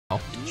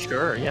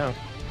Sure, yeah.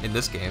 In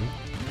this game.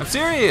 I'm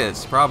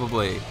serious,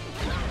 probably.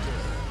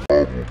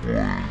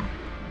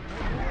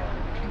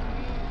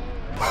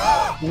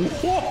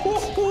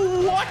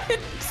 What?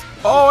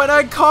 Oh, and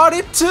I caught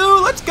it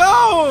too! Let's go!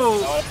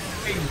 Oh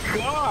my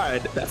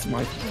god! That's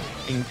my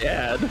fucking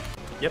dad.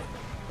 Yep.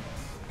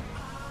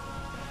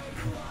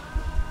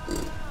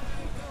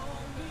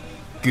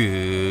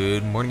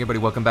 Good morning, everybody.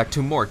 Welcome back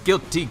to more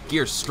Guilty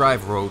Gear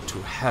Strive Road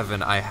to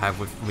Heaven. I have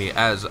with me,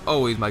 as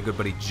always, my good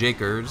buddy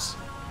Jsocks.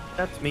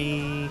 That's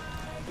me.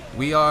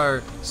 We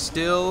are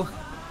still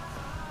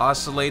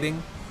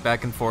oscillating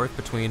back and forth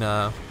between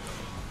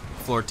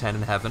floor 10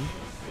 and Heaven.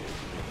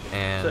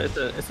 And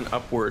It's an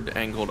upward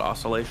angled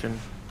oscillation.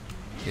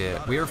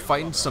 yeah, we are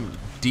fighting some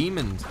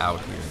demons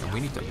out here, and we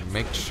need to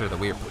make sure that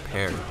we are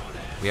prepared.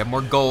 We have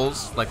more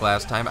goals, like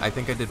last time. I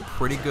think I did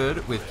pretty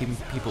good with keeping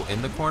people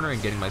in the corner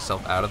and getting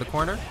myself out of the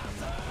corner.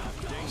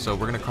 So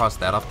we're going to cross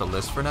that off the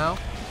list for now.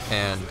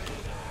 And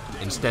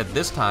instead,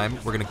 this time,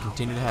 we're going to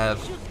continue to have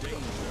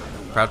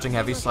crouching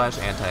heavy /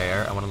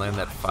 anti-air. I want to land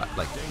that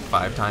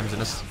five times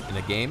in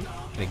a game.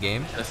 In a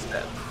game? In a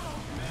set.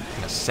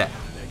 In a set.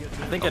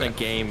 I think in a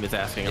game is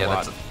asking a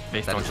lot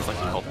based on just like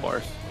the health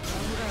bars.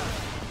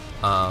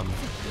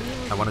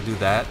 I want to do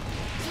that.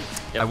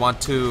 Yep. I want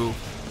to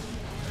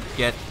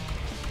get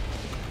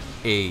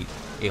an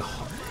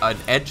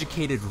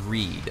educated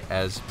read,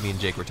 as me and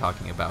Jake were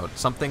talking about.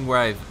 Something where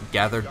I've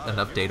gathered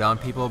enough data on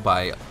people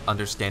by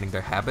understanding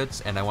their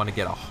habits, and I want to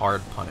get a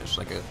hard punish.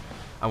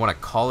 I want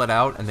to call it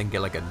out and then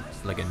get like a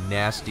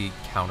nasty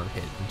counter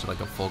hit into like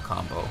a full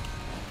combo.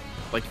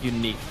 Like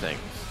unique things,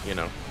 you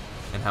know.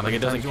 And how many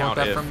like it doesn't times you want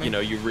count that if, from me? you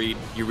know, you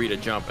read a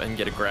jump and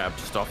get a grab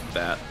just off of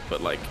that,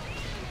 but like,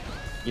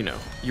 you know,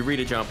 you read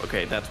a jump,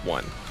 okay, that's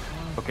one.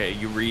 Okay,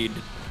 you read,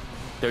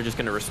 they're just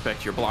gonna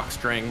respect your block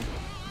string,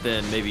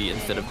 then maybe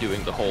instead of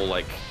doing the whole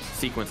like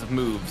sequence of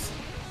moves,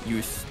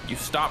 you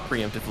stop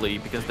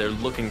preemptively because they're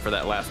looking for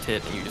that last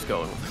hit, and you just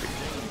go in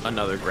with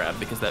another grab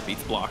because that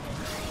beats block,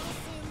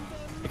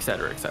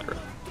 etc., etc.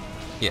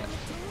 Yeah.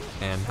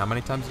 And how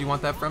many times do you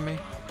want that from me?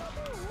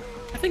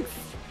 I think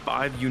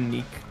 5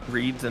 unique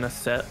reads in a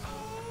set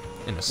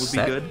In a would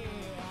set? be good.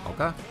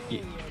 Okay.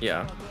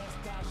 Yeah.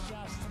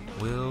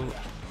 Will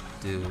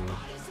do.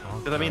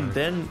 Because I mean,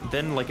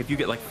 then like if you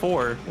get like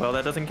 4, well,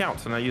 that doesn't count.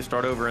 So now you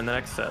start over in the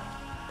next set.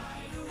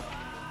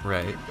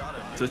 Right.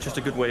 So it's just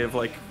a good way of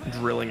like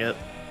drilling it,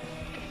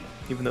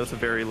 even though it's a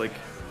very like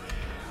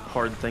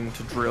hard thing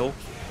to drill.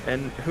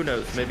 And who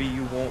knows, maybe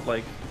you won't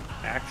like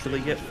actually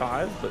get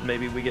 5, but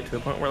maybe we get to a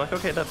point where like,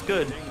 okay, that's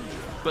good,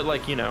 but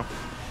like, you know,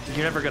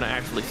 you're never gonna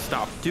actually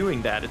stop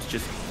doing that. It's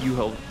just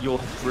you'll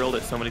have drilled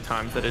it so many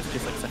times that it's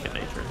just like second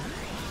nature.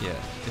 Yeah,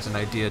 it's an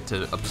idea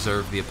to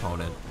observe the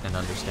opponent and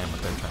understand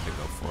what they're trying to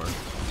go for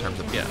in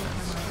terms of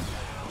defense.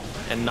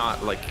 And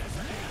not like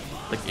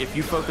if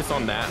you focus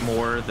on that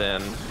more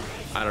than,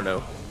 I don't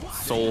know,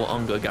 Soul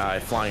Unga guy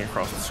flying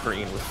across the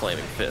screen with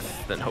flaming fists,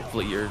 then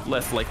hopefully you're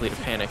less likely to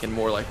panic and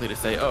more likely to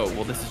say, oh,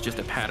 well, this is just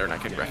a pattern I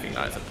can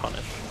recognize and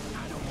punish.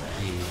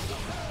 Yeah.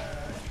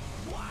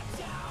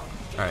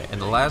 Alright,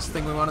 and the last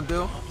thing we want to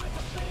do,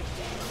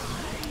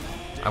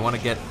 I want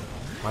to get,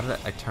 why did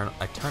I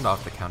turned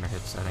off the counter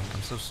hit setting.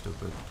 I'm so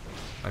stupid.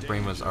 My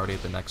brain was already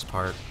at the next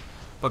part.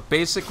 But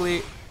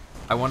basically,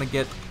 I want to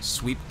get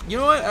sweep. You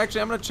know what?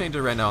 Actually, I'm going to change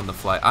it right now on the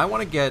fly. I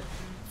want to get,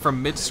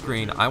 from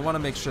mid-screen, I want to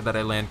make sure that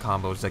I land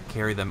combos that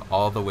carry them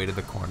all the way to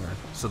the corner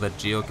so that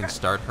Gio can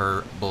start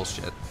her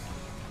bullshit.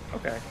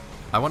 Okay.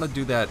 I want to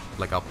do that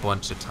like a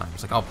bunch of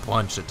times.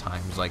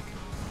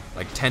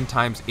 Like 10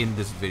 times in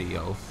this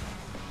video.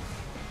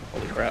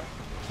 Holy crap.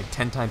 Like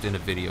 10 times in a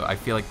video. I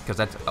feel like, because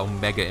that's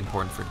mega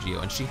important for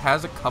Gio. And she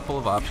has a couple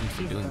of options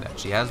for doing that.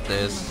 She has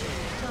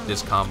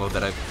this combo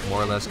that I've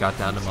more or less got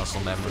down to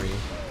muscle memory.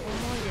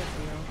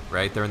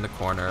 Right, they're in the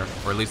corner,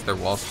 or at least they're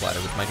wall splatter,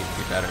 which might even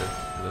be better.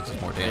 This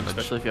is more damage.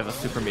 Especially if you have a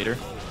super meter.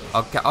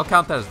 I'll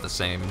count that as the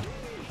same.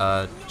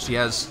 She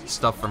has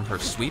stuff from her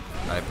sweep.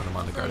 I put them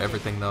on the guard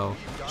everything though.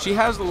 She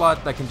has a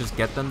lot that can just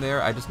get them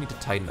there. I just need to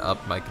tighten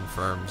up my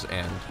confirms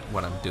and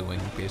what I'm doing,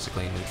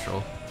 basically in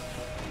neutral.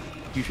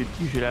 You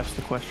should ask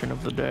the question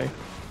of the day.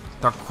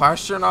 The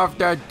question of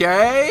the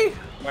day?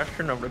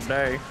 Question of the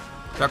day.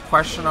 The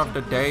question of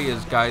the day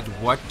is, guys,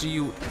 what do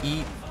you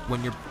eat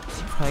when you're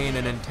playing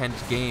an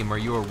intense game? Are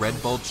you a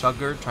Red Bull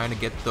chugger trying to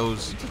get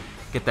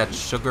that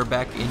sugar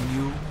back in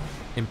you,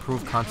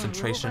 improve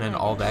concentration and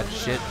all that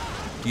shit?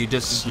 Do you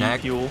just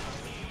snack? Fuel.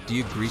 Do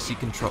you greasy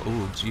control?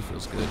 Ooh, G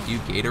feels good. Do you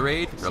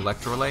Gatorade or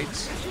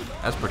electrolytes?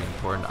 That's pretty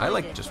important. I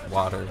like just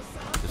water,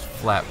 just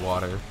flat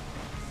water.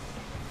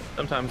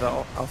 Sometimes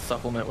I'll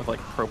supplement with like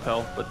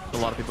Propel, but a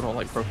lot of people don't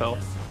like Propel.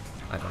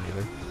 I don't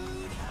either.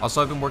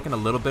 Also, I've been working a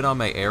little bit on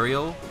my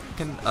aerial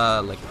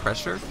like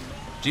pressure.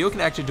 Gio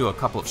can actually do a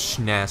couple of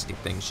nasty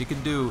things. She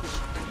can do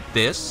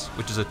this,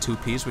 which is a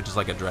 2-piece, which is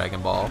like a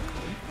Dragon Ball.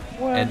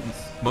 What? And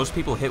most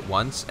people hit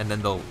once, and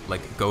then they'll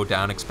like go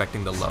down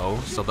expecting the low,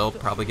 so they'll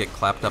probably get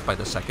clapped up by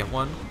the second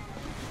one.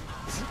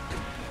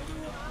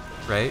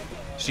 Right?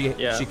 She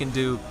can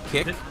do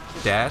kick,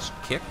 dash,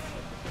 kick.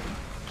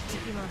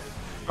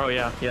 Oh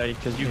yeah, yeah,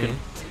 because you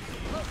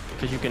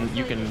can,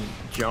 you can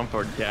jump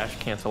or dash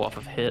cancel off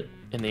of hit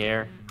in the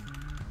air.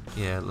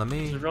 Yeah,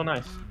 It's real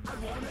nice.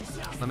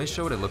 let me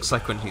show what it looks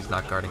like when he's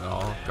not guarding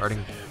all.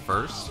 Guarding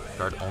first,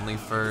 guard only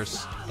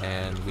first,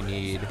 and we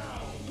need.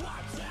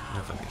 I don't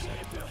know if I can say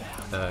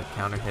the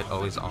counter hit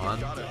always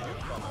on.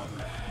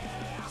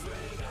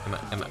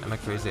 Am I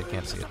crazy? I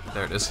can't see it.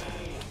 There it is.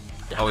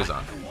 Always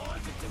on.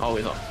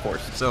 Always on, of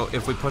course. So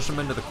if we push him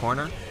into the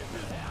corner,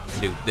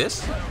 and do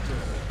this,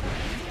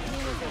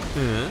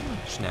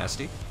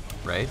 nasty,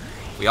 right?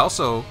 We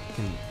also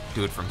can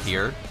do it from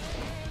here.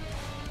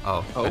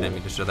 Oh, I didn't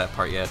mean to show that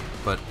part yet,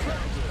 but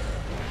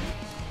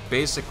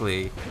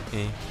basically,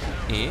 do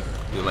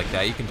it like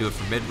that. You can do it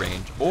from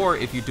mid-range, or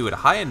if you do it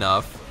high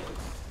enough,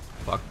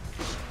 fuck.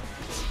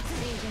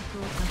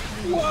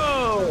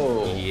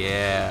 Whoa!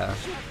 Yeah.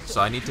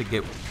 So I need to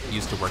get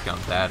used to working on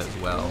that as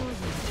well.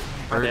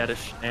 Our dad is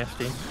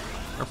nasty.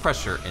 Our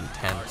pressure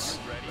intense,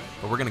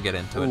 but we're gonna get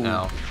into it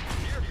now.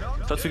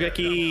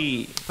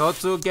 Totsugeki!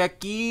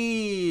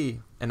 Totsugeki!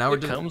 And now Here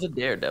we're just comes a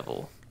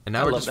daredevil. And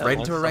now I we're love just that right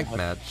one into a so ranked much.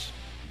 match.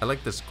 I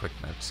like this quick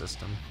match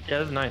system. Yeah,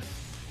 that's nice.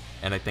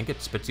 And I think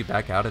it spits you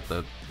back out at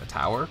the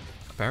tower,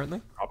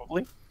 apparently.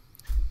 Probably.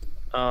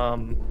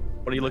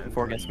 What are you looking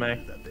for against May?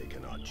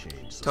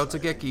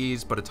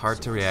 Totsugekis, but it's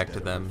hard to react to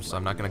them, so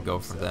I'm not gonna go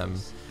for them.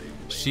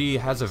 She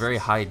has a very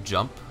high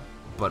jump,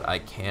 but I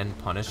can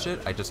punish it.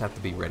 I just have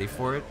to be ready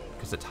for it,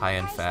 because it's high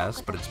and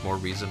fast, but it's more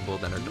reasonable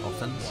than her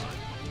dolphins.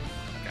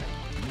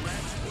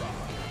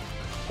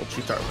 What'd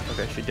she start with?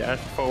 Okay, she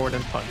dashed forward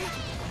and punched.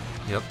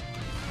 Yep.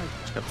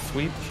 She got the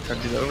sweep. She tried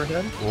to do the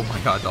overhead. Oh my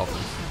god,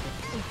 dolphins.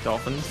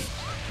 Dolphins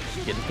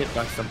getting hit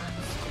by some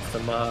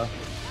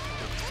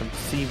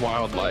sea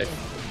wildlife.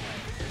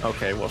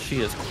 Okay, well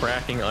she is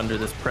cracking under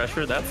this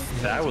pressure. That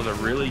was a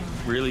really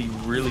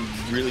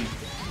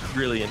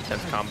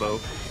intense combo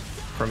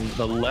from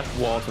the left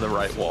wall to the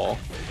right wall.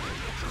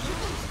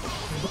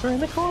 Look her in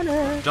the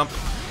corner. Jump.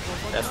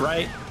 That's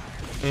right.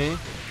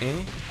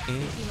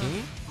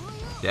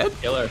 Dead?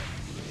 Killer.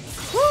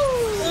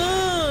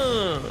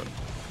 Woo!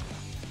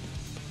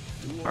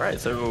 All right,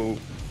 so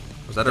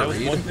Was that that a was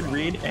read? one good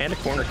read and a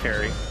corner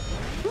carry.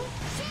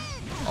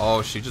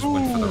 Oh, she just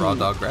went for the raw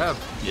dog grab.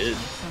 Did.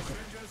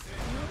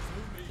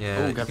 Yeah.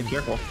 Oh, you gotta be can-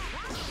 careful.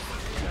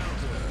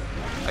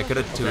 I could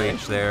have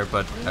 2H there,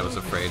 but I was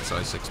afraid, so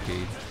I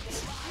 6P'd.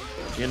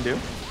 What you gonna do?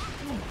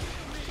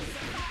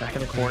 Back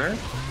in the corner.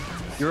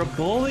 You're a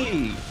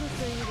bully.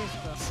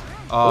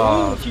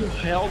 Oh, Ooh, you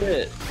held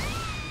it.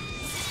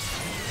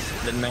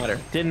 Didn't matter.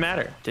 Didn't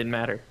matter. Didn't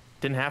matter.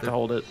 Didn't have to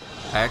hold it.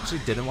 I actually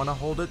didn't want to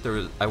hold it.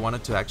 I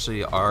wanted to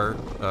actually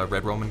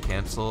Red Roman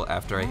cancel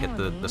after I hit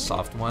the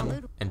soft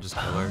one and just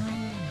kill her.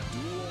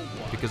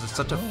 Because it's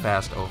such a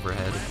fast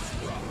overhead.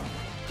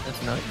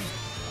 That's nice.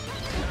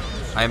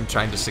 I am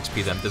trying to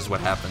 6P them. This is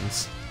what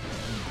happens.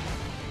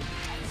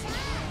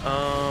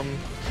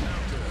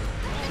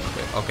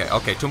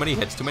 Okay. Too many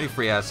hits. Too many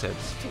free ass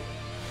hits.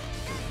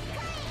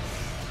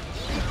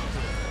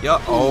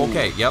 Yep. Oh,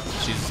 okay. Yep.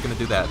 She's just gonna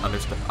do that.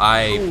 Understood.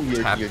 I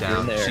tapped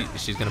down.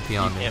 She's gonna pee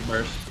on me. Can't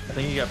burst. I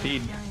think you got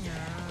peed.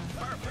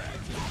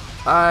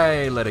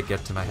 I let it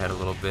get to my head a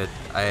little bit.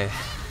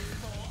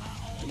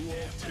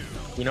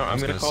 You know, I'm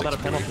gonna call that a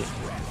 6P. penalty.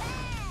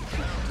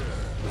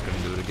 I'm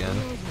gonna do it again.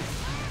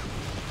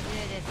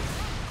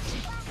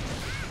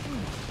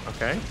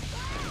 Okay.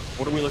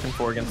 What are we looking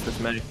for against this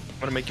May? I'm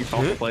gonna make you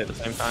fall to play at the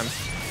same time.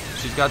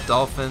 She's got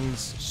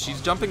dolphins.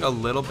 She's jumping a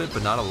little bit,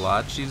 but not a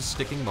lot. She's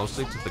sticking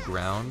mostly to the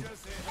ground.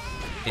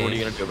 What are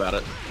you gonna do about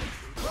it?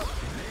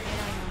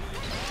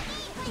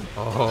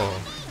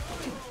 Oh.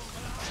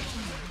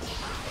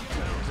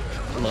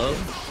 Love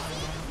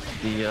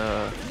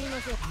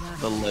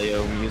the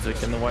Leo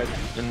music in the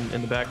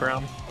in the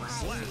background.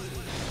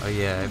 Oh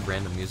yeah, I have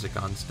random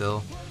music on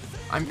still.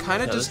 I'm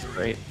kind of Yeah, just that's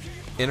great.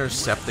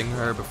 intercepting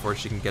her before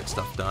she can get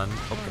stuff done.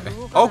 Okay.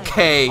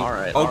 Okay. All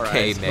right.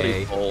 Okay, May.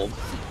 May. Bold.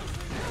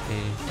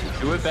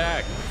 Okay. Do it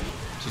back.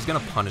 She's gonna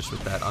punish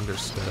with that.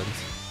 Understood.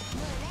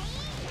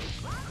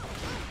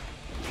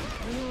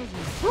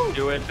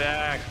 Do it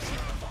back.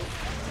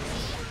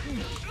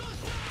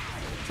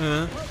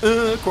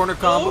 Corner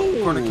combo.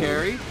 Oh. Corner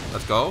carry.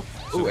 Let's go.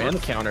 Ooh, Super. and the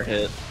counter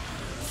hit.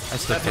 I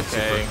still That's hit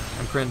okay. super.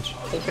 I'm cringe.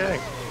 Okay.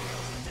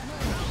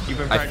 You've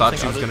been I thought practicing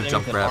she was other gonna things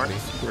jump that grab aren't me.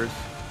 supers.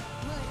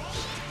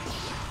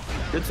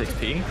 Good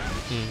 6P.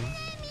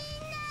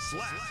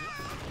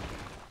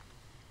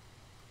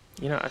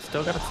 You know, I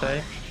still gotta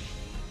say,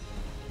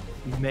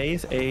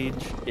 May's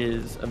age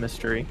is a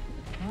mystery.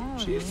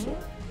 She's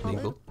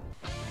legal.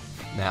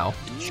 Now,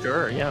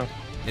 Sure, yeah.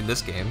 in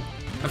this game.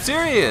 I'm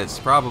serious,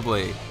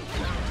 probably.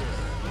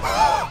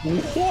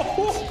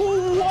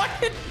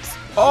 What?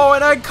 Oh,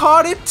 and I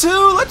caught it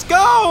too. Let's go.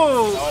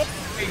 Oh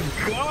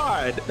my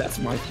god! That's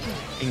my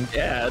fucking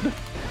dad.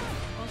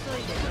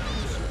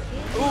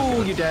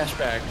 Ooh, you dash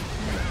back.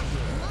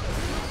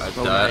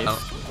 Nice.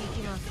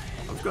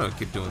 I'm gonna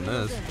keep doing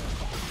this.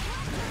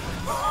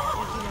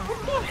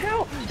 What the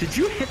hell? Did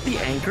you hit the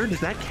anchor? Does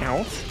that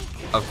count?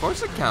 Of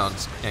course it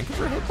counts. Anchors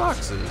are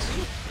hitboxes.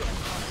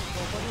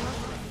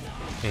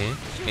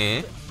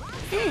 eh.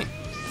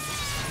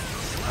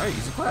 Alright,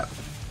 easy clap.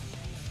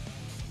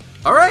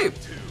 Alright,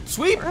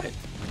 sweep!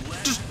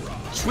 Just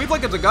sweep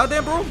like it's a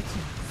goddamn broom.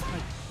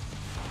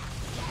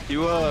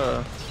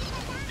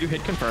 You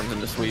hit confirms in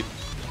the sweep,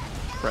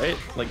 right?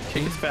 Like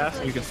kick is fast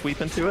and you can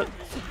sweep into it.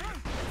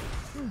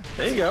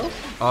 There you go.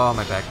 Oh,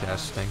 my backdash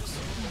stinks.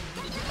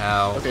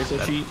 Ow. Okay,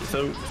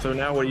 so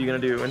now what are you gonna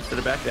do instead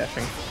of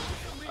backdashing?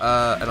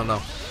 I don't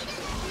know.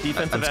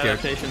 Defensive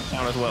adaptations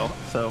count as well,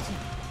 so.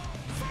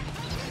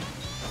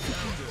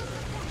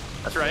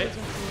 That's right.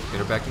 Get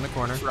her back in the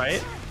corner. That's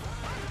right.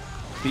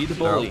 Be the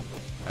bully.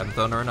 Haven't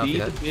thrown her enough Be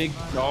yet. the big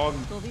dog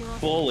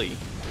bully.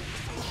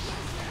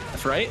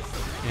 That's right.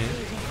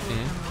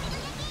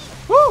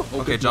 Woo! Oh,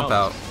 Okay, good jump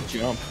out. Good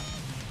jump.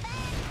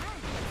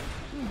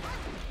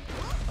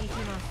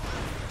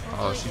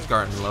 Oh, she's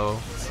guarding low.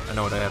 I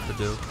know what I have to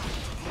do.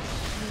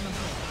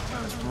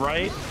 That's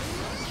right.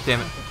 Damn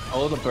it.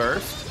 Oh, the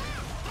burst.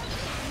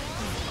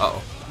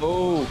 Uh-oh.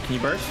 Oh, can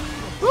you burst?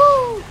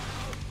 Woo!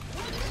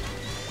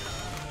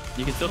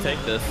 You can still take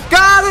this.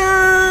 Got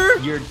her!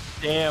 You're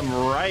damn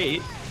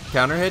right.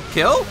 Counter hit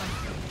kill?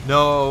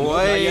 No Not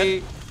way.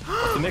 yet.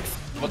 What's the mix?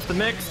 What's the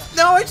mix?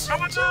 No, it's Oh!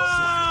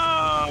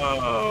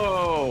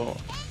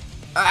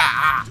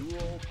 ah.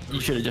 You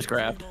should have just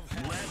grabbed.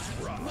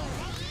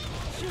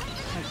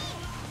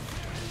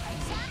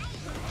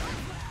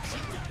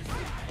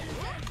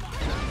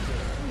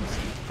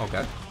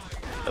 Okay.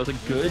 That was a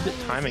good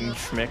timing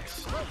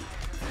schmix.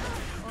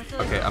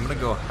 Okay, I'm gonna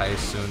go high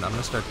soon. I'm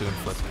gonna start doing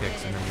flip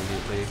kicks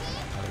immediately.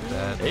 Like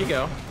that. There you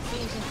go.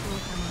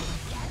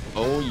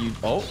 Oh, you.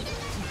 Oh.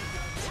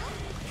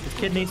 This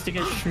kid needs to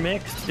get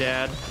schmixed,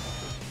 Dad.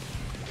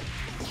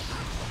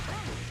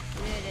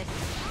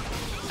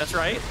 That's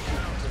right.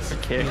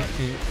 Good kick.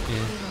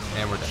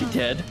 And we're She's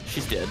dead. dead.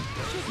 She's dead.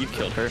 You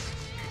killed her.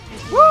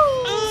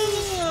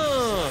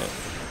 Woo!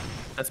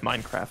 That's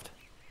Minecraft.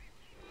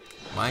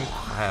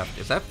 Minecraft.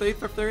 Is that Faith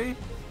for 3?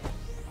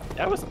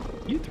 That was.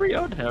 You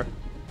 3-0'd her.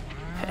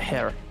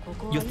 Hair.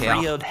 You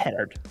 3-0'd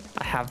her.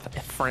 I have a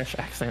French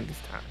accent this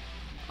time.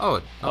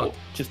 Oh,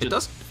 just it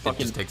does. fucking.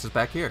 It just takes us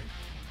back here.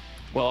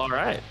 Well, all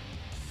right.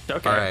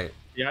 Okay. All right.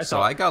 Yeah.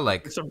 So I got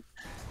like. Some,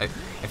 I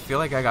feel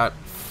like I got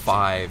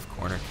 5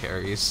 corner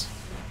carries.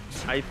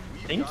 I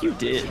think you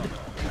did.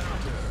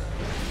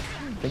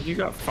 I think you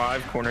got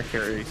 5 corner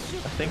carries.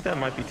 I think that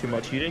might be too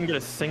much. You didn't get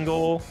a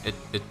single.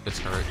 It's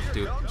her,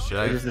 dude. Should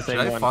It is the same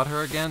I one. fought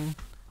her again?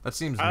 That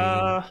seems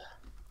mean.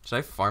 Should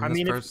I farm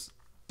this first?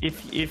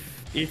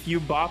 If you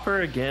bop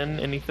her again,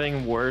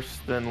 anything worse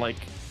than like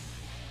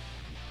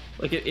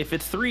if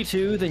it's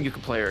 3-2, then you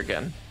can play her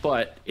again.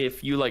 But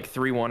if you like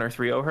 3-1 or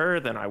 3-0 her,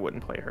 then I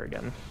wouldn't play her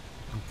again.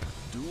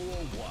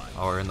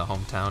 Oh, we're in the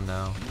hometown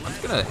now. I'm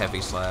just gonna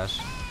heavy slash.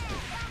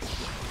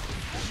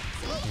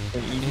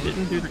 You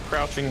didn't do the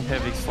crouching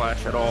heavy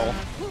slash at all.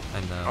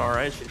 I know. All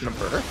right, she's gonna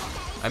burst.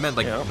 I meant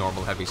like Yeah.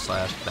 normal heavy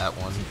slash. That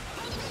one.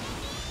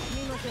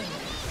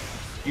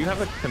 Do you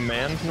have a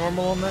command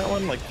normal on that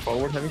one, like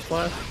forward heavy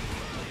slash?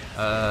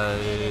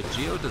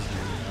 Geo does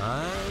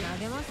not.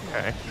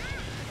 Okay.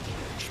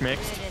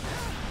 Schmixed.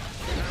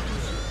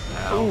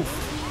 Ow.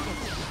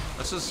 Oof.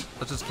 Let's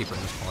just keep her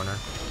in this corner.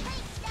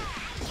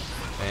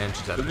 And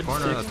she's out of the Good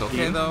corner. That's okay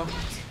 16. though.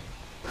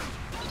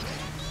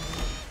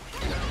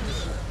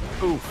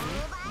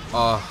 Oof.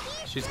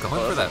 Oh, she's going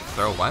for that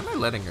throw. Why am I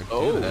letting her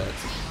Oh. do that?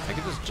 I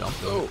could just jump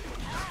though.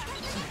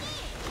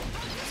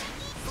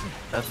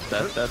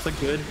 That's a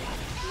good.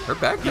 Her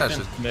backdash is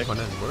Defense mix.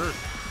 putting in work.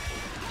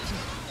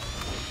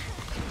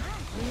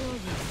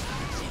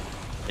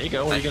 There you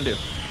go. What are you gonna do?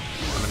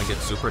 I'm gonna get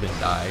supered and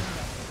die.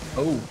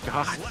 Oh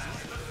God.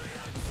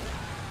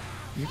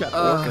 You got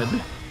Uh,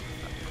 orchid.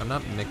 I'm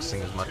not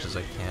mixing as much as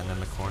I can in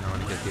the corner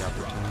when I get the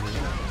opportunity.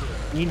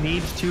 He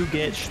needs to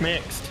get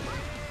schmixed.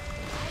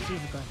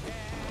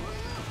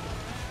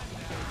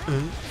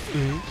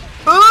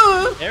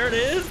 There it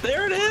is.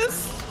 There it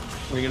is.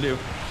 What are you gonna do?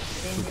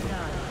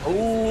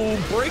 Oh,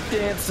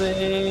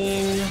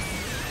 breakdancing.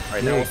 All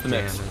right, now what's the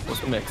mix? Breakdancing. What's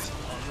the mix?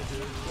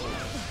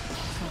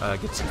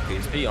 Get some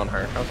speed. Be on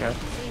her. Okay.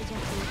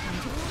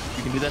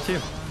 You can do that too.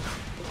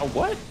 Oh,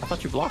 what? I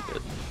thought you blocked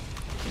it.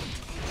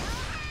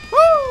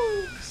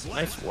 Woo!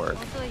 Nice work.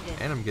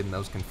 And I'm getting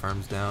those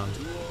confirms down.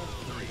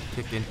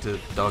 Kick into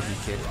doggy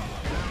kick.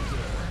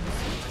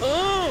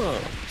 Oh,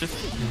 just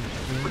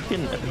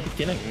freaking at the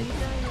beginning.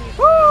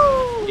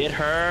 Woo! Get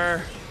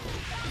her.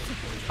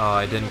 Oh,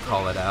 I didn't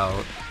call it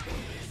out.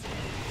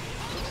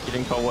 You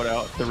didn't call what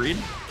out? The read?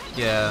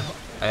 Yeah,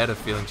 I had a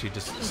feeling she'd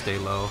just stay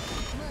low.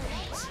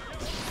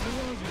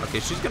 Okay,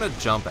 she's gonna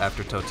jump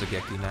after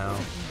Totsugeki now.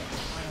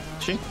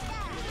 She?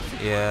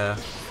 Yeah,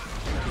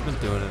 she's been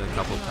doing it a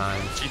couple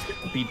times. She's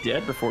gonna be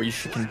dead before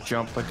she can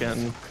jump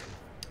again.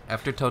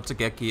 After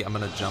Totsugeki, I'm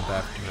gonna jump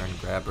after her and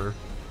grab her.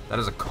 That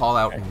is a call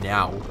out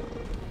now.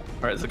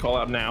 Alright, is the call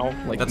out now?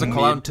 Like That's a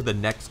call out to the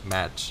next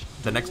match.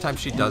 The next time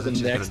she does it,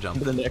 she's gonna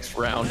jump. The next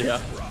round,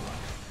 yeah.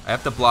 I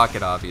have to block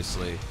it,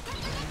 obviously.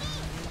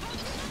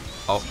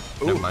 Oh,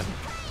 never mind.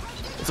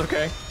 It's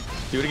okay.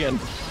 Do it again.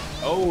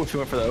 Oh, she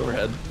went for the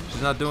overhead.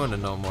 She's not doing it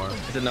no more.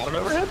 Is it not an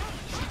overhead?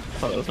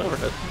 Oh, that was an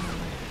overhead.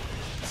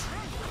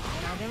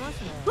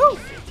 Woo!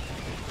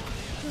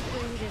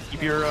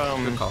 Keep your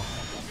Good call.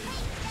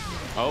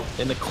 Oh,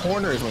 in the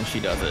corners when she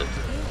does it.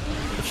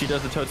 If she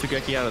does the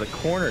Totsugeki out of the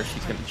corner,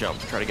 she's gonna jump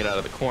to try to get out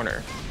of the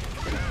corner.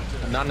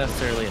 Not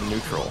necessarily in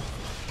neutral.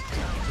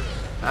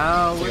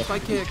 Ow, where's my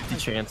kick? 50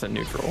 chance in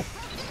neutral.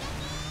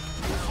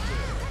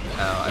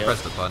 Ow, I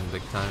pressed the button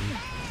big time.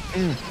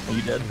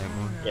 You did?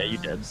 Yeah, you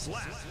did.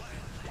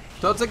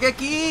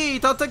 Totsugeki!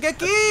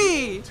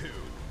 Totsugeki!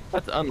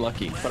 That's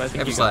unlucky, but I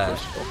think F you got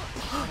slash.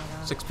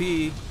 this.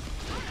 6P.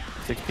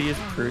 6P is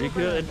pretty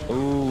good.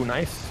 Ooh,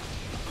 nice.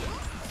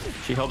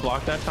 She held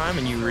block that time,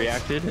 and you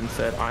reacted and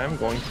said, I am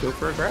going to go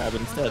for a grab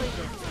instead.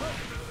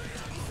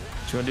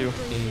 What you want to do?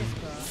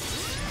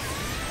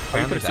 Oh,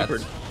 you could have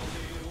supered.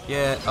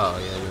 Yeah, oh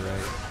yeah, you're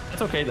right.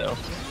 It's okay, though.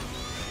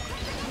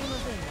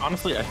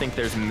 Honestly, I think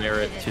there's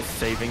merit to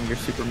saving your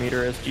super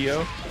meter as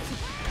Geo.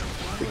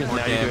 Because More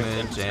now you're doing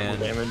damage 10% more and-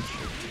 damage.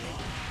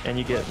 And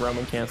you get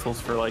Roman cancels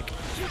for, like,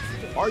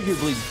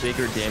 arguably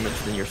bigger damage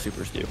than your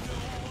supers do.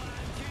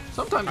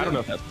 Sometimes I don't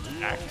know if that's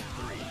act.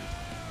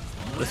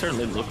 It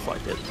certainly looks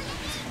like it.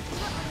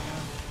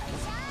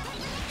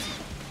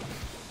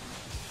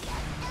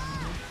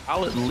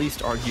 I'll at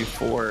least argue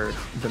for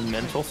the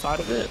mental side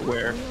of it,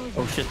 where,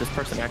 oh shit, this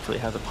person actually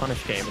has a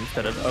punish game,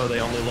 instead of, oh, they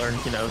only learn,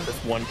 you know, this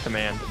one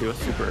command to do a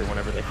super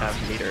whenever they have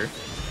meter.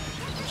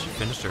 She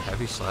finished her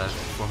heavy slash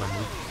before my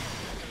move.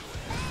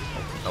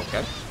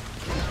 Okay.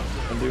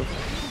 Undo.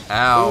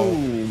 Ow.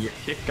 Ooh, your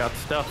kick got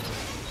stuffed.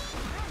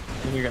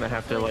 And you're gonna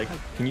have to, like,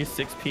 can you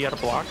 6P out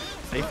of block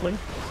safely?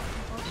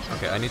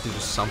 Okay, I need to do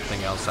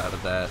something else out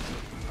of that.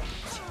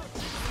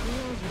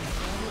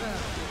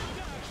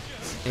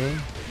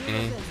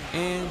 In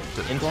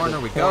to the Into corner the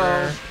we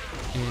corner.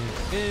 go.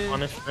 In.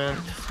 Punishment.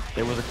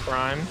 There was a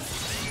crime.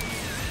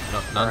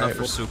 No, not enough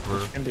for super.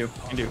 What you can do? You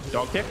can do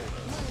dog kick.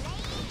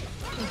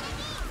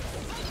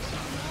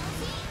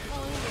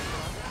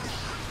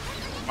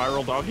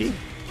 Viral doggy.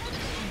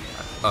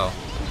 Oh.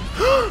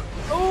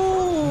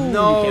 Oh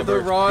No, can't the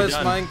burst. You're rawest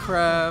done.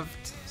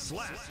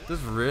 Minecraft.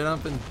 Just ran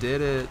up and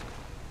did it.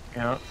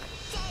 Yeah.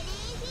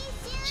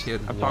 She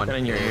had I'm one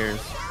talking in your hit. ears.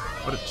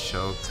 What a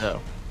choke. So,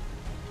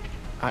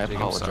 I Jake,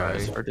 I'm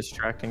apologize sorry. for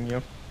distracting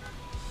you.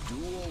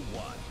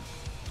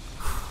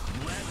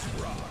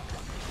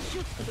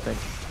 I think,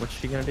 what's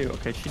she gonna do?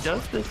 Okay, she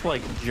does this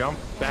like jump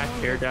back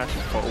air dash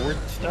forward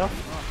stuff.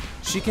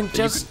 She can That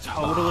just. you could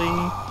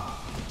totally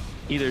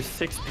either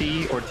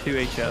 6P or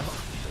 2 HS.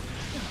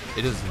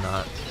 It is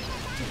not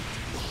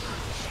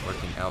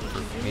working out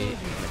for me.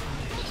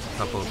 A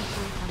couple.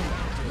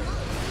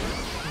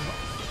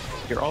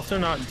 You're also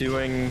not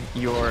doing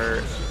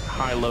your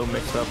high-low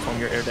mix-up on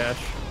your air dash.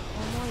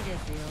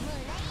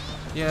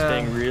 Yeah.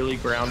 Staying really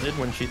grounded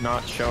when she's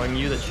not showing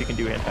you that she can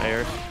do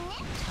anti-airs.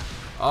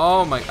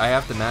 Oh my! I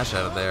have to mash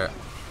out of there.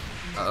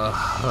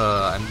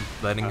 I'm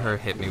letting her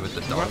hit me with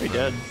the You might be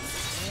dolphin. dead.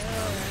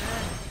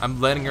 I'm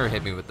letting her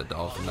hit me with the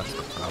dolphin. That's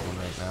the problem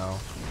right now.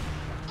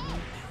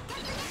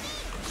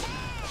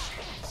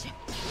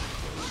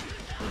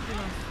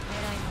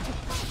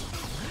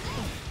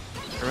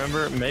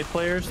 Remember, Mei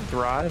players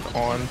thrive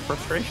on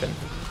frustration,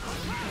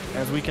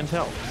 as we can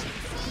tell.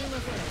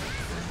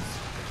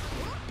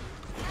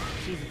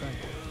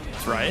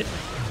 That's right.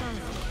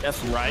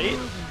 That's right.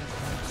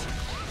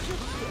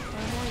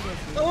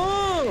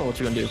 Oh, what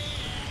you gonna do?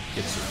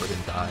 Get super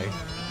and die.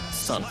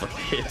 Son of a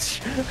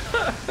bitch.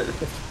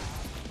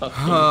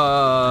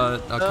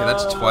 Okay,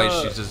 that's twice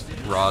she just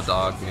raw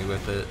dogged me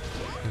with it.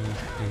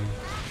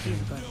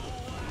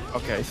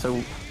 Okay, so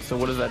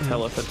what does that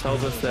tell us? It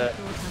tells us that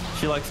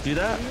she likes to do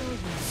that,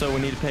 so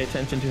we need to pay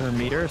attention to her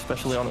meter,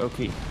 especially on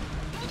Oki.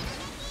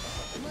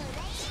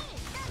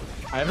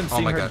 I haven't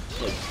seen her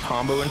like,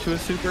 combo into a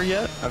super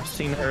yet. I've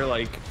seen her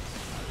like,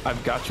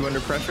 I've got you under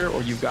pressure,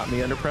 or you've got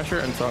me under pressure,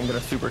 and so I'm gonna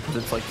super because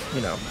it's like,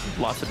 you know,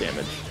 lots of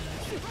damage.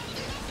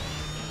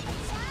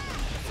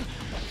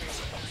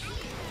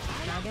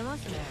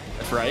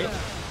 That's right.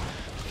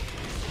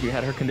 You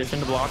had her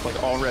conditioned to block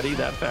like already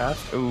that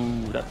fast.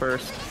 Ooh, that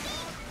burst.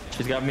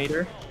 She's got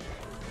meter.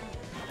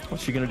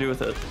 What's she gonna do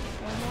with it?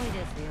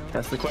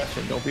 That's the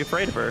question. Don't be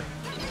afraid of her.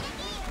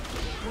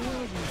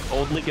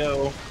 Boldly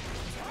go.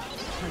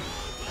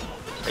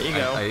 There you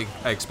go.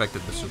 I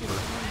expected the super.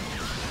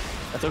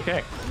 That's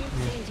okay.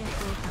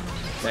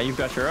 Now you've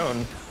got your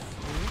own.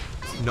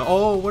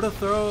 No, what a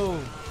throw!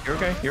 You're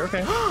okay. You're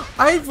okay.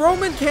 I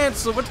Roman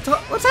cancel. What's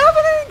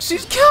happening?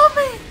 She's killed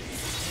me.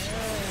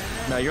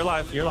 No, you're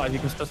live. You're live. You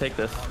can still take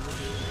this.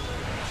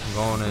 I'm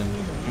going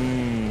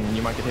in.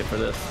 You might get hit for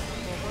this.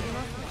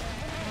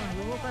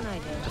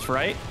 That's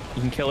right.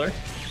 You can kill her.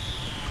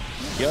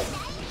 Yep.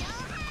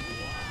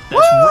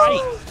 That's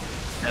right.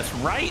 That's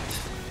right.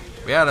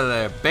 We out of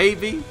there,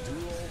 baby.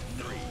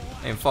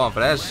 Ain't falling for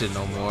that shit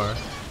no more.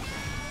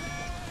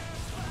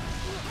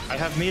 I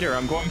have meter.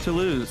 I'm going to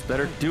lose.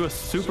 Better do a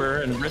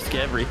super and risk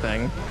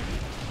everything.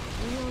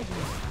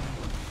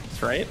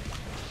 That's right.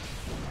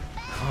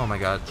 Oh my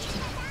god.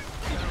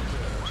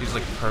 She's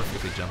like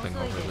perfectly jumping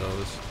over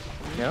those.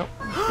 Yep.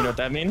 You know what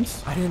that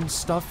means? I didn't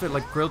stuff it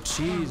like grilled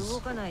cheese.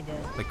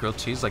 Like grilled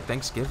cheese, like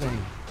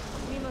Thanksgiving.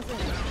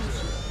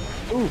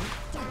 Ooh.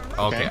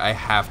 Okay, I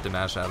have to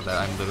mash out of that.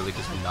 I'm literally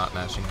just not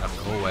mashing out.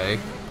 Go away.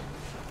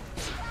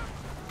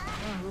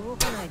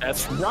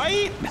 That's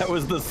right. That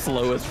was the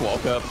slowest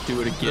walk up. Do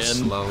it again. The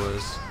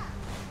slowest.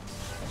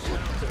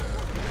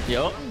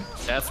 Yep.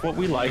 That's what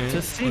we like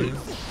to see.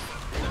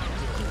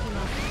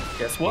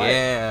 Guess what?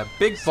 Yeah,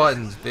 big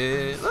buttons,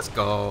 bitch. Let's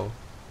go.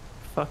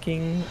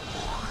 Fucking.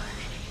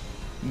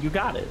 You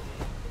got it.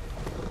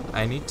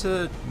 I need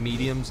to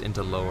mediums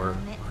into lower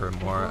her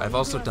more. I've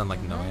also done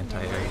like no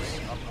anti-airs.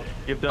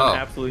 You've done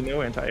absolutely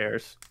no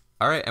anti-airs.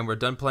 All right, and we're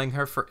done playing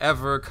her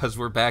forever because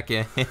we're back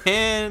in.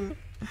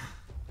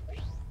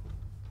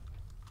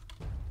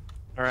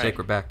 All right. Jake,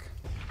 we're back.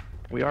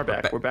 We are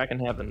back. We're back in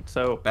heaven.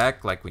 So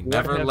back like we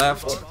never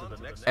left.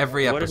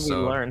 Every episode. What did we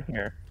learn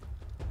here?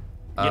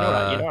 You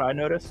know what I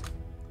noticed?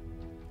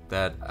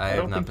 That I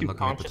have not been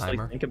looking at the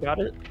timer. Think about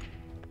it.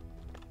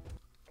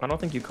 I don't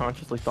think you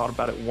consciously thought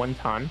about it one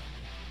time.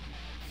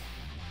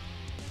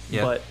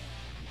 Yeah.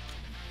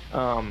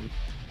 But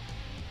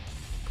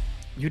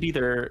you'd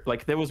either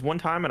like there was one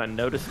time and I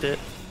noticed it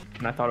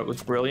and I thought it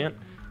was brilliant.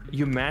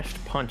 You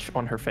mashed punch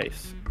on her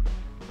face.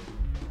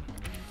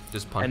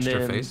 Just punched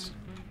her face?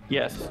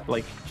 Yes,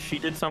 like she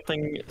did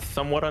something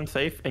somewhat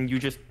unsafe and you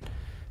just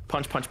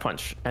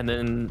punch, and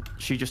then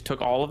she just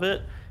took all of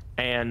it,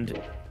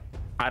 and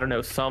I don't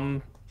know,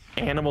 some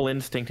animal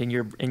instinct in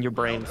your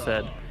brain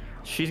said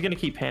she's gonna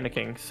keep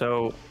panicking,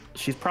 so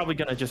she's probably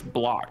gonna just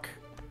block.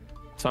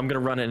 So I'm gonna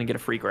run in and get a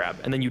free grab,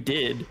 and then you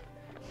did,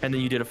 and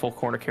then you did a full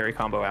corner carry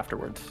combo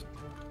afterwards.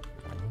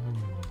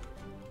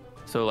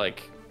 So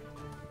like,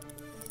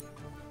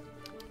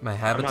 my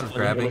habits of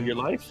grabbing. Your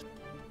life,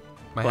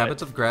 my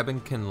habits of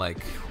grabbing can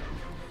like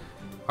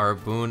are a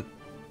boon,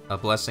 a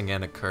blessing,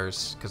 and a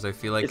curse, because I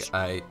feel like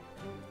I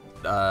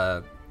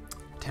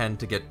tend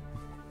to get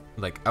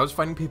like I was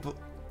finding people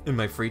in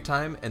my free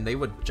time and they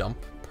would jump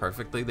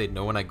perfectly. They'd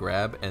know when I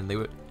grab, and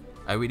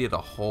I would get a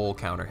whole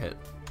counter hit.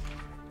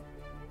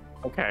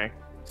 Okay,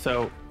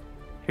 so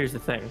here's the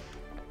thing.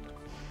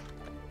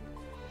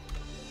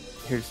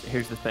 Here's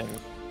the thing.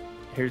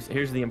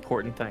 Here's the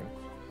important thing.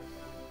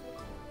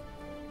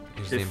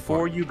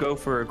 Before you go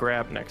for a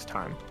grab next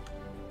time,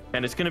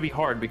 and it's going to be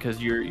hard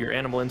because your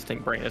animal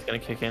instinct brain is going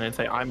to kick in and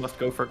say, I must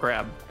go for a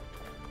grab.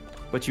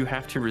 But you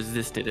have to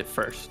resist it at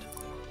first.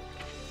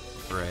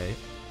 Right.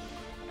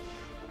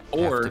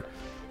 Or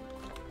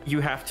you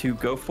have to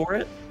go for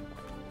it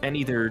and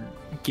either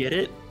get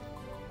it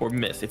or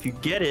miss. If you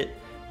get it,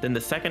 then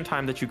the second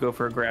time that you go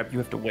for a grab, you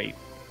have to wait.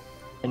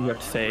 And you have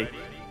to say,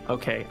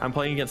 okay, I'm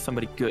playing against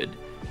somebody good.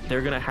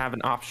 They're going to have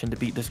an option to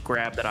beat this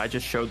grab that I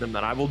just showed them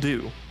that I will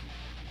do.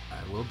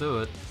 I will do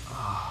it.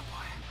 Oh,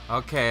 boy.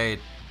 Okay.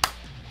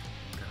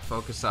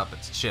 Focus up.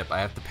 It's Chip. I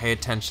have to pay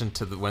attention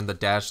to when the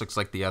dash looks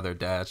like the other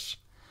dash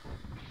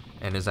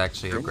and is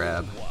actually a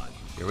grab.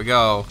 Here we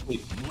go.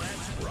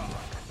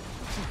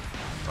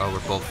 Oh,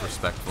 we're both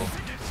respectful.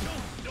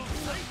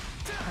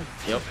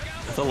 Yep,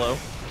 it's a low.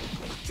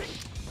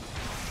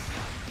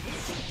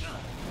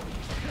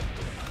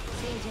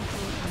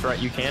 That's right,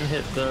 you can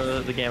hit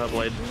the Gamma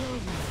Blade.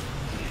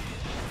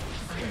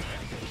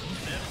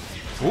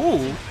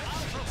 Ooh.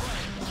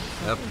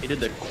 Yep. He did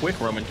the quick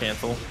Roman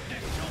cancel.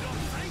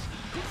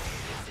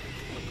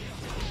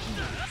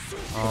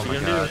 Oh my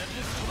god.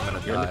 I'm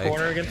gonna You're die. in the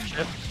corner against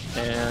Chip,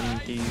 and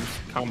he's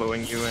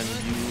comboing you, and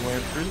you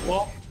went through the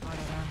wall.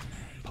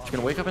 You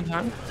gonna wake up in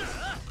time?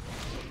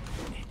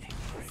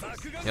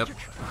 Yep.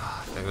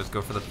 I always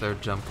go for the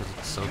third jump because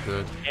it's so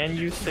good. And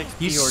you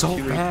 60 He's or so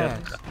 2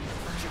 fast.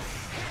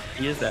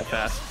 He is that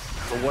fast.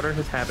 But what are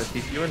his habits?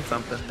 He's doing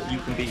something that you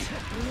can beat.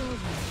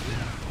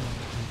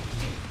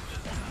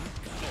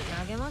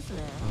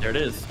 There it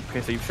is.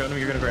 Okay, so you've shown him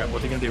you're gonna grab.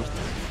 What's he gonna do?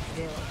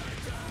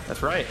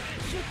 That's right.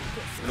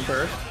 Gonna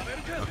burst.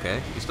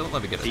 Okay, you still don't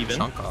let me get a Even.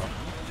 chunk off.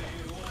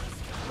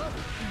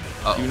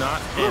 Uh-oh. Do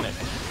not panic.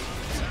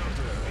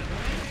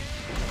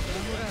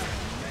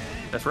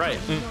 That's right.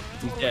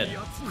 He's dead.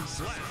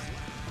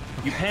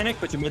 You panic,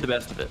 but you made the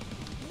best of it.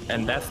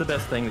 And that's the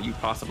best thing that you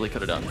possibly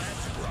could have done.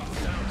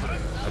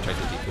 I tried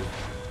to DQ.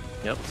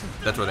 Yep.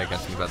 That's what I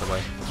got to me, by the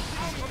way.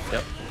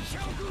 Yep.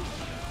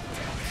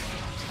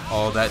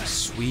 Oh, that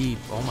sweep.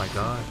 Oh my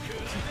god.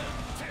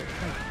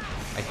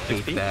 I hate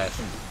 60? that.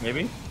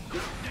 Maybe?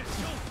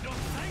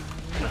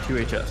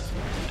 2 HS.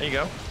 There you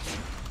go.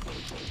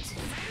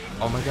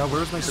 Oh my god,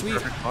 where's my sweep?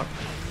 Perfect block.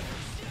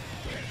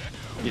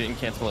 You didn't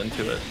cancel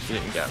into it. You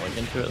didn't get like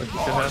into it like you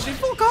should have. She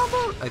full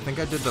combo! I think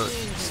I did the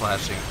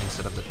slashing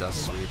instead of the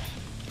dust sweep.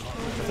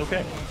 It's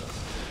okay.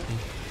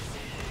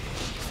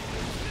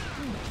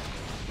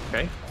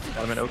 Okay,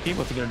 got him in Oki.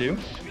 What's he gonna do?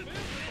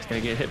 He's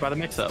gonna get hit by the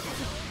mix-up.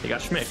 He got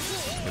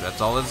schmicked. Okay,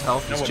 that's all his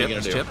health. Now It's what Chip, are we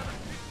it's gonna Chip.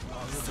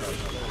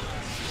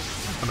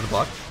 I'm gonna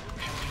block.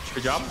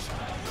 Good job.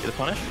 Get a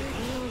punish.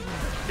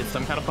 Get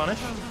some kind of punish.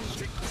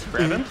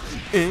 Grab him.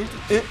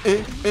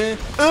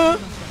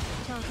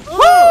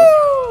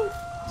 Woo!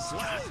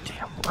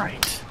 Damn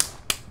right.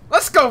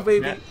 go,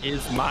 baby. That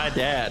is my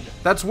dad.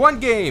 That's one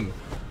game.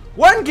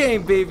 One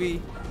game, baby.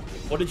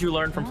 What did you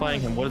learn from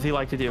playing him? What does he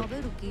like to do?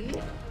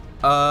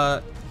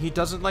 He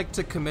doesn't like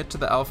to commit to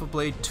the Alpha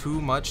Blade too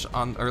much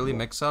on early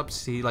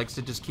mix-ups. He likes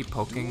to just keep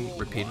poking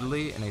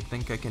repeatedly, and I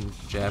think I can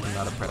jab him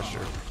out of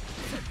pressure.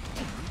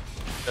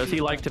 Does he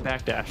like to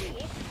backdash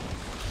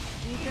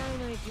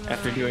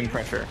after doing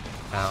pressure?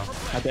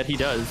 Ow. I bet he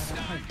does.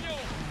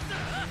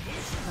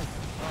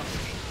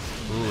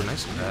 Ooh,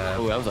 nice grab.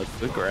 Oh, that was a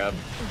good grab.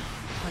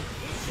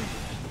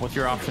 What's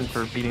your option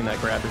for beating that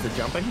grab? Is it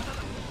jumping?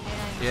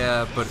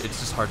 Yeah, but it's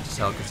just hard to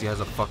tell because he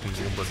has a fucking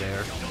Goomba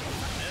there.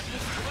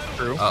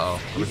 True. Uh-oh. Are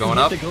we You going can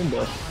up? hit the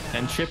Goomba,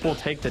 and Chip will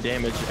take the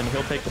damage, and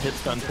he'll take the hit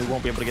stun, so he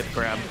won't be able to get the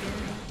grab.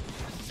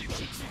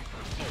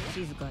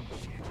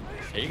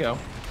 There you go.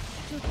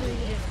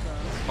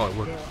 Oh, it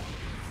worked.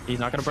 He's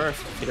not gonna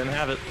burst. He doesn't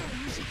have it.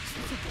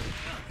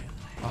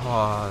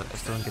 Oh, I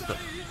still didn't get the...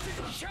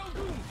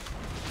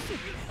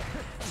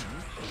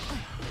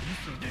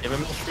 Give him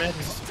the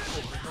schmitz.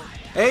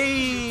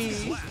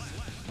 Hey!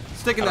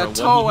 Sticking I that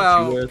don't know what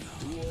toe he hit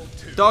out. you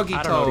with. Doggy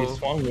I don't know what he toe.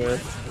 swung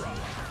with.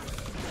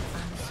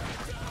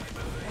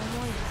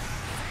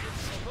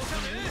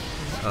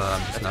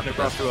 I'm just not the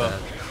Across best you at up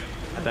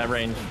that. at that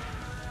range.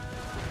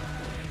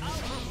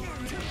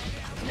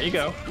 There you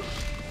go.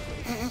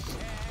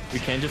 You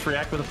can just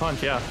react with a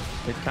punch, yeah.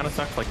 It kind of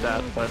sucks like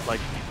that, but like,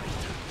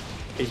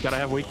 he's got to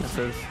have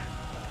weaknesses.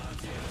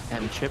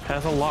 And Chip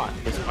has a lot,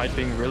 despite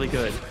being really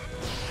good.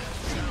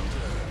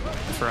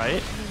 That's right.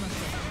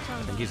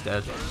 I think he's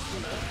dead.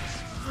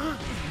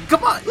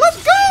 Come on,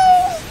 let's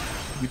go!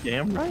 You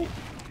damn right.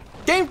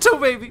 Game 2,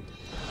 baby!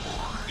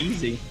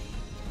 Easy.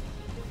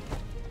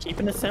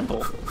 Keeping it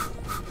simple.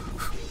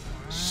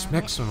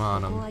 Schmix him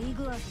on him.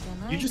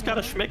 You just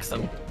gotta schmix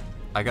him.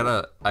 I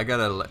gotta,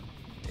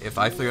 if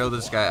I throw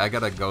this guy, I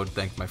gotta go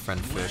thank my friend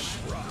Fish,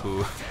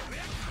 who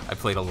I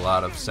played a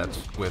lot of sets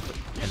with,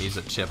 and he's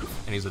a chip,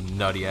 and he's a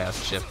nutty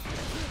ass chip.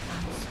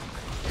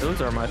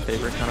 Those are my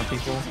favorite kind of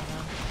people.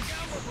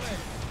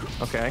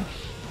 Okay.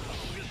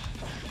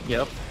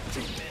 Yep.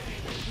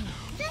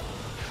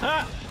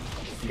 Ah!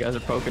 You guys are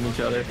poking each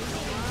other.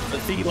 But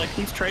see, like,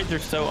 these trades are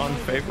so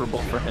unfavorable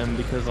for him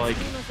because, like,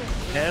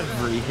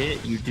 every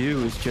hit you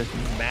do is just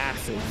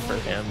massive for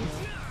him.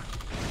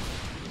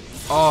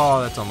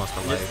 Oh, that's almost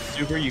a leg.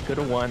 Super, you could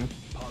have won.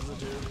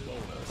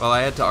 Well,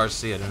 I had to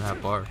RC, I didn't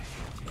have bar.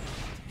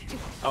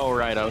 Oh,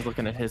 right, I was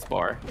looking at his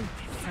bar.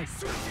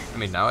 I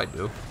mean, now I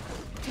do.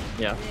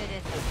 Yeah.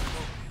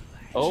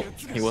 Oh,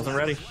 he wasn't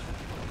ready.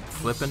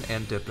 Flipping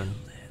and dipping.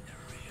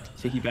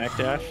 See, he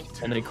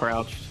backdashed, and then he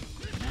crouched.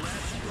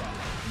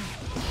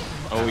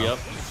 Oh, yep.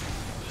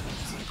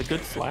 It's a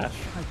good slash.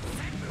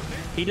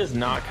 He does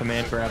not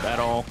command grab at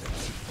all.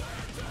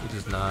 He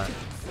does not.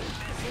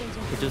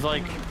 Which is,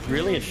 like,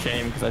 really a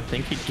shame, because I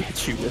think he'd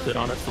get you with it,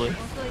 honestly.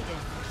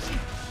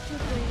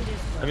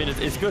 I mean,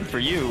 it's good for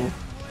you,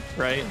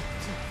 right?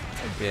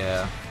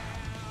 Yeah.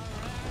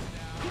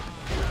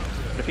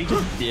 But if he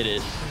just did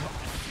it,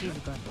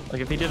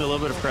 like, if he did a little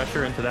bit of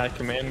pressure into that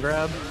command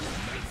grab,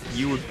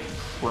 you would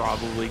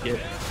probably get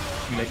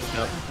mixed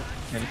up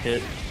and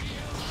hit.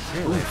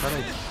 Really? I thought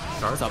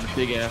I That's a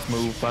big-ass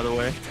move, by the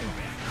way.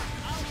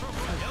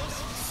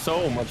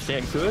 So much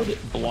damn good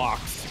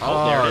blocks.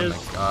 Oh, there it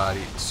is. my god,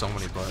 so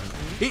many buttons.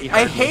 He I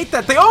heard me. hate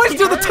that. They always He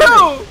do the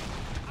heard me.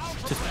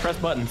 two! Just press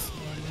buttons.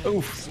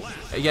 Oof.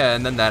 Yeah,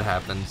 and then that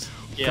happens.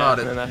 Yeah, God,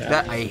 and then that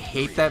that I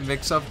hate that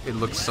mix-up. It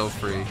looks so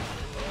free.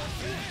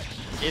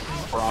 It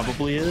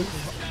probably is.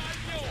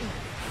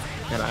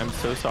 And I'm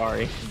so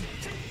sorry.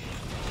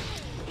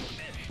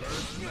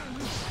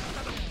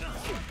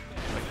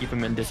 Keep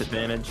him in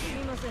disadvantage.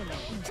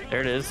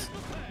 There it is.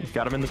 You've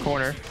got him in the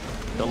corner.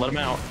 Don't let him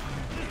out.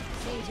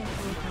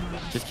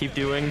 Just keep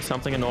doing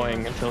something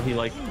annoying until he,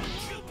 like,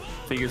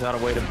 figures out a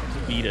way to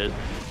beat it.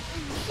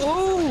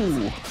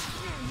 Ooh! You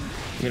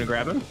gonna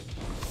grab him?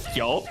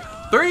 Yup.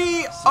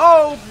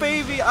 3-0,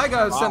 baby! I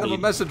gotta send him a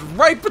Bobby. message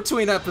right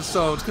between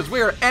episodes because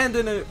we are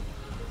ending it.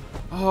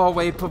 Oh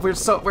wait, but we're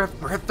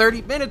at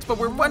 30 minutes, but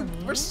we're one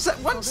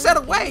set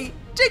away.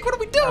 Jake, what do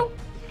we do?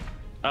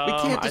 We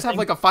can't just have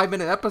like a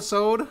 5-minute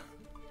episode.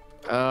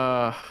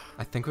 I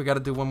I think we gotta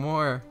do one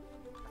more.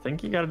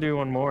 think you gotta do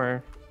one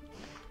more.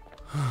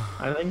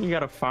 I think you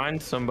gotta find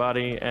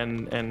somebody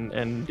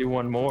and do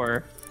one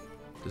more.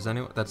 Does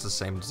anyone? That's the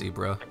same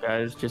zebra. The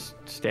guy's just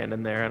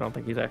standing there. I don't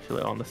think he's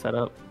actually on the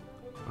setup.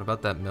 What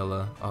about that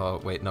Milla? Oh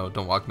wait, no,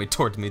 don't walk me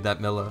towards me,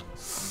 that Milla.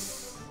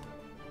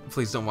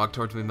 Please don't walk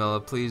towards me, Milla.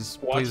 Please,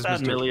 Watch please, that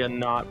Mr. Milia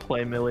not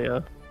play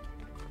Milia.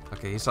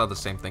 Okay, he saw the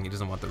same thing. He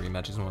doesn't want the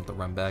rematch. He doesn't want the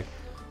run back.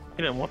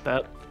 He didn't want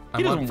that. I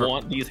He want doesn't for-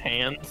 want these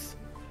hands.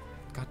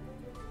 God.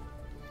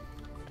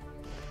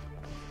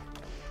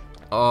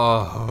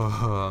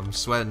 Oh, I'm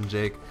sweating,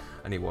 Jake.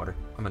 I need water.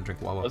 I'm gonna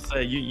drink Wawa. Let's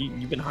say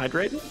you been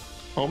hydrated,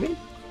 homie.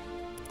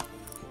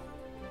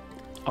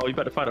 Oh, you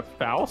about to fight a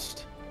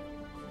Faust?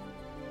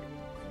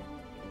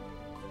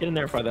 Get in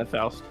there and fight that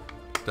Faust.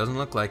 Doesn't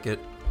look like it.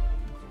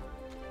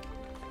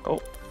 Oh,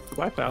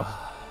 goodbye, Faust.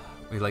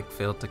 We like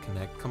failed to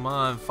connect. Come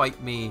on,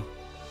 fight me.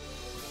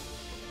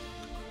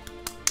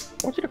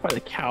 want you to fight the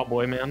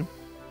cowboy man.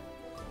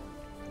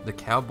 The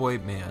cowboy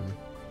man.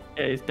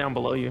 Yeah, he's down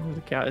below you.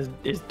 The cow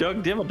is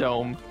Doug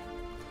Dimmadome.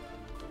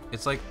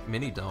 It's like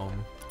mini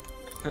dome.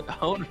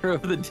 Owner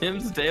of the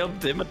Dimsdale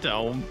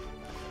Dimmadome.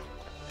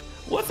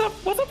 What's up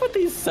with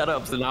these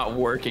setups not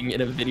working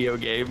in a video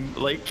game?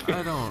 Like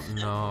I don't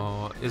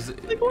know. Is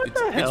it? Like, what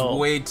the hell? It's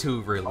way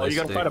too Oh, realistic.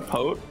 you gonna fight a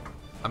Pote?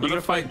 I'm You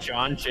gonna gonna fight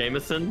John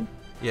Jameson?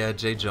 Yeah,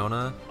 Jay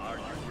Jonah.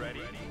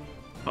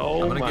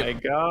 Oh my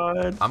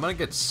god. I'm gonna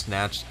get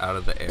snatched out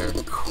of the air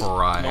and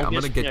cry. I'm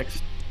gonna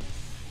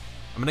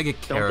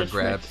get Kara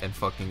grabbed and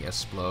fucking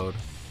explode.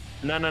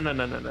 No.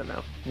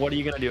 What are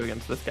you gonna do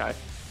against this guy?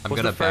 I'm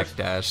gonna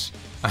backdash.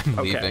 I'm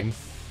leaving.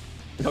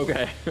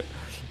 Okay.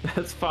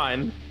 That's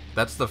fine.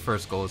 That's the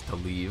first goal, is to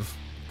leave.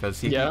 Because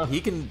he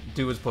can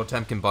do his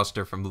Potemkin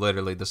Buster from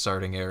literally the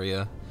starting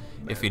area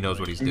if he knows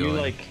what he's doing.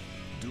 You, like,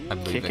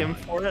 I'm kick leaving. him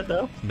for it,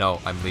 though?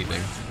 No, I'm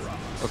leaving.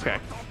 Okay.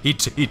 He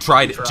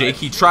tried it, Jake.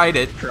 He tried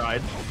it.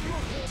 Tried.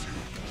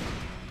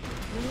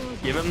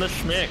 Give him the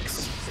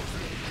schmicks.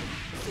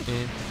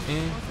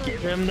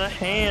 Give him the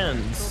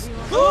hands.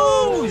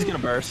 Oh, he's gonna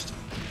burst.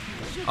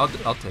 I'll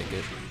take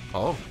it.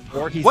 Oh.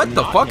 Or he's What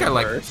the not fuck? I gonna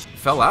like burst.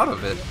 fell out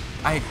of it.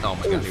 Oh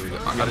my god, here we go.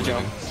 I'm Gotta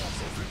leaving. jump.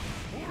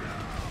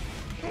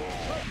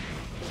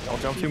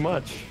 Don't jump too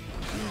much.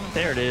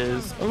 There it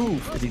is. Ooh,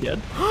 is he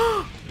dead?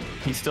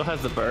 He still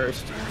has the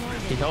burst.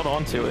 He held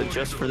on to it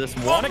just for this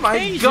one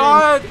occasion. Oh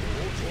my god!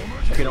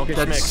 Okay, don't get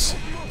That's... schmixed.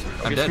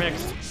 I'm Don't get dead.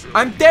 schmixed.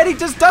 I'm dead. He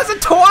just does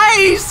it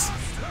twice.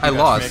 I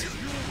lost.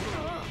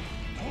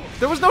 Schmixed.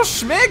 There was no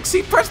schmicks.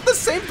 He pressed the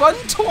same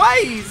button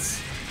twice.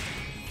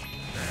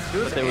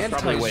 But they were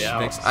probably way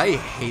out. I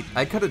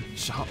could have.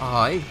 Oh,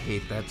 I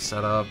hate that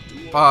setup.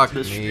 Fuck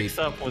The me. schmix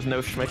up was no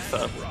schmix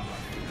up.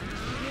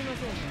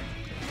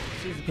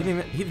 He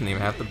didn't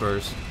even have the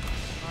burst.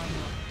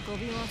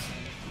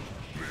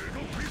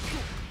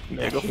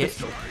 Yeah, go Hit.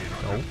 pistol.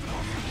 No.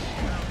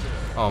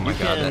 Oh my You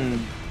god.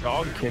 can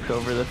dog kick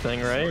over the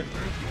thing, right?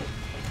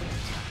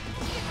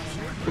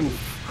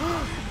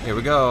 Here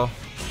we go.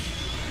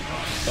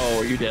 Oh,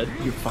 are you dead?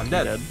 You're fucking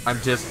dead. I'm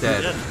just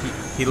dead. You're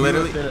dead. He You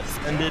literally. have been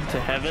ascended to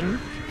heaven.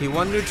 He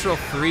won neutral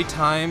 3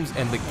 times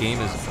and the game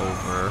is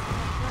over.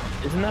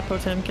 Isn't that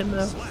Potemkin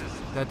though?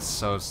 That's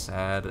so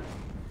sad.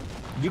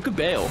 You could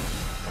bail.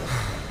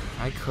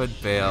 I could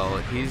bail.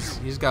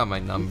 He's got my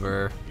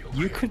number.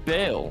 You could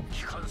bail.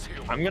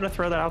 I'm gonna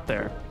throw that out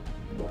there.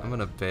 I'm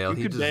gonna bail.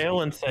 You could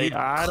bail and say,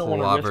 I don't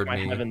want to risk my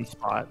heaven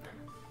spot.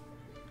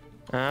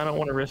 I don't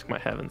want to risk my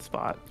heaven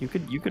spot. You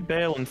could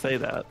bail and say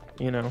that,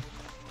 you know.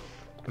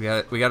 We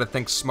gotta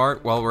think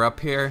smart while we're up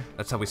here.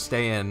 That's how we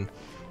stay in.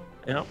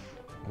 Yep.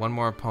 One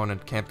more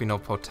opponent. Can't be no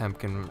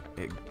Potemkin.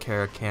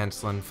 Kara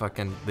canceling.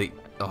 Fucking the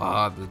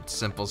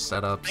simple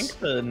setups. I think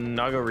the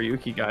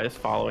Nagaryuki guy is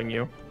following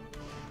you.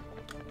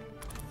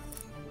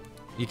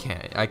 You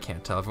can't. I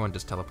can't tell. Everyone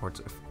just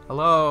teleports.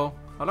 Hello.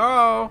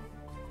 Hello.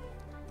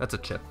 That's a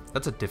chip.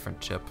 That's a different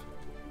chip.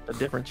 A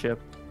different chip.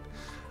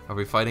 Are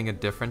we fighting a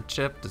different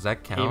chip? Does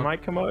that count? He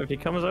might come over. If he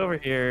comes over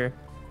here.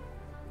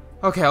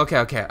 Okay.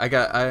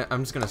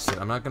 I'm just gonna sit.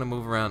 I'm not gonna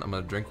move around. I'm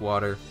gonna drink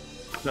water.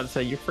 I was about to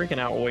say, you're freaking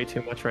out way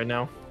too much right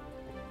now.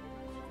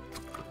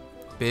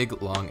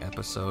 Big long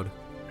episode.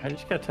 I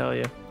just gotta tell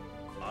you.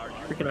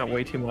 Freaking out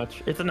way too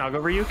much. It's a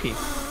Nagaryuki.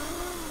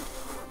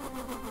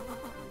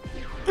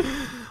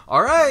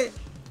 All right.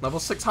 Level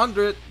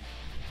 600.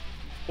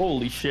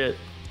 Holy shit.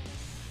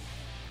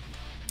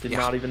 Did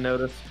not even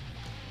notice.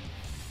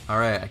 All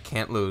right. I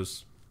can't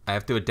lose. I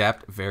have to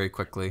adapt very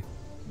quickly.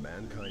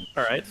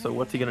 All right. So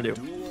what's he gonna do?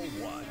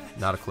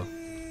 Not a clue.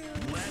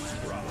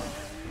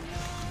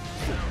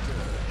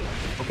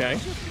 Okay.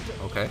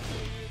 Okay.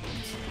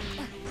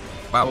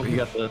 Wow. Oh, you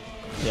got the.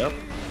 Yep.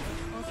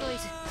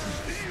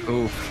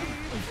 Oof.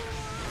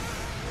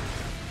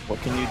 What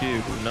can you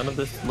do? None of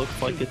this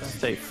looks like it's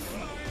safe.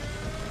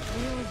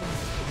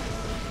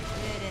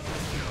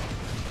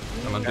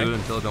 I'm gonna do it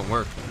until it don't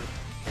work.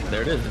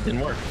 There it is. It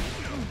didn't work.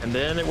 And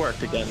then it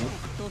worked again.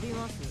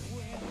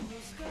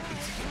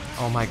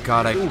 Oh my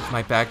god,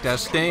 my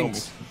backdash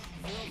stinks.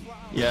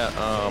 Yeah,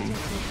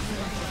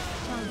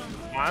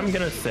 I'm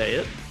gonna say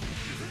it.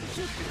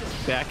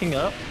 Backing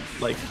up,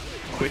 like,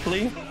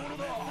 quickly,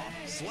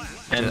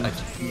 and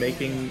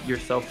making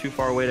yourself too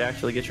far away to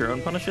actually get your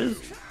own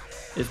punishes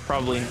is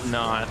probably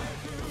not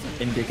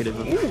indicative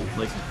of,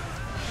 like,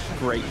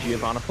 great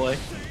Giovanna play.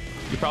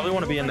 You probably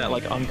want to be in that,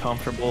 like,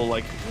 uncomfortable,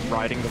 like,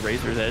 riding the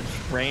razor's edge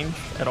range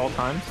at all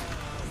times.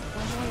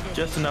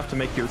 Just enough to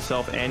make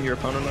yourself and your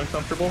opponent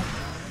uncomfortable.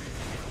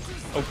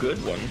 Oh, good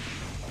one.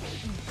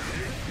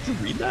 Did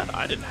you read that?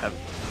 I didn't have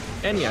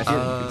any idea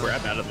that you could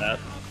grab out of that.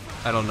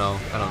 I don't know.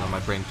 My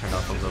brain turned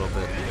off a little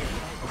bit.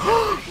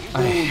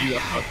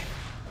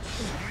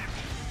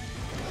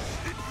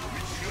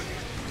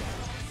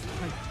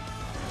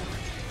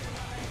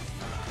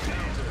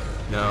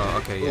 No,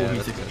 okay, yeah,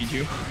 that's good.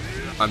 You.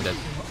 I'm dead.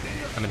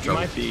 I'm in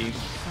trouble. You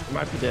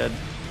might be dead.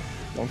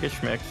 Won't get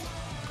schmixed.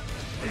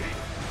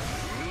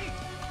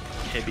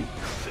 Heavy.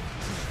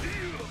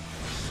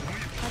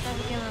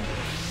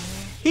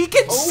 He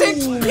can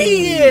 6P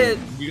it!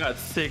 You got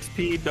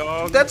 6P,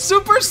 dog. That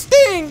super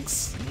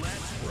stinks!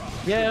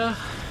 Yeah.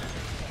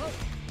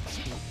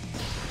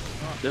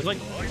 There's like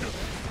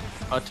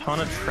a ton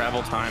of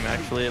travel time,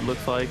 actually, it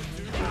looks like.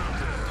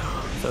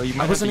 So you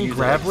might have to wasn't in use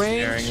grab it, like,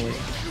 range? sparingly.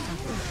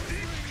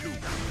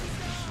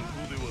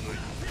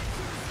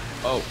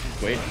 Oh,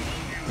 wait.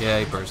 Yeah,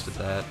 he bursted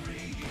that.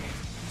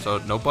 So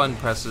no button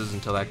presses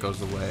until that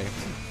goes away.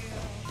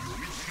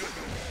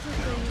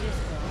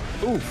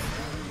 Oof.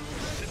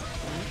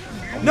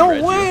 No Read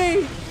you.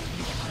 way!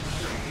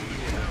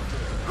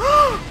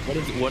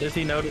 What is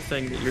he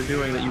noticing that you're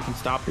doing that you can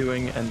stop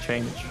doing and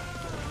change?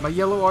 My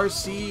yellow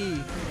RC.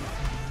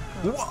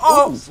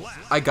 Whoa!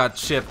 I got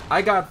chipped.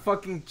 I got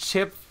fucking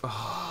chipped.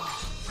 I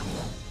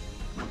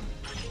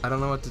don't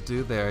know what to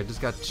do there. I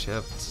just got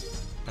chipped.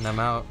 And I'm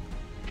out.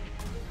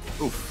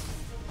 Oof.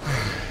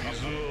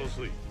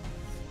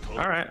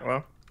 Alright,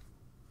 well.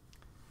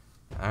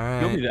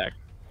 Alright. You'll be back.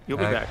 You'll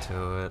be back.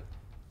 to it.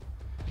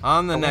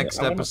 On the I wanna- next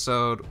I wanna-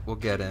 episode, we'll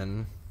get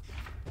in.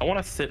 I want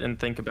to sit and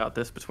think about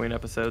this between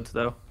episodes,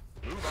 though.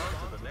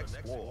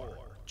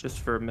 Just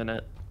for a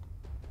minute.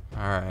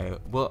 Alright.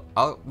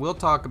 We'll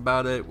talk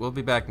about it. We'll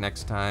be back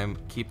next time.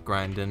 Keep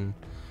grinding.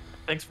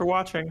 Thanks for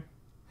watching.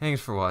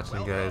 Thanks for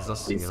watching, guys. I'll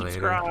see Please you later.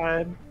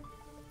 subscribe.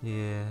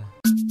 Yeah.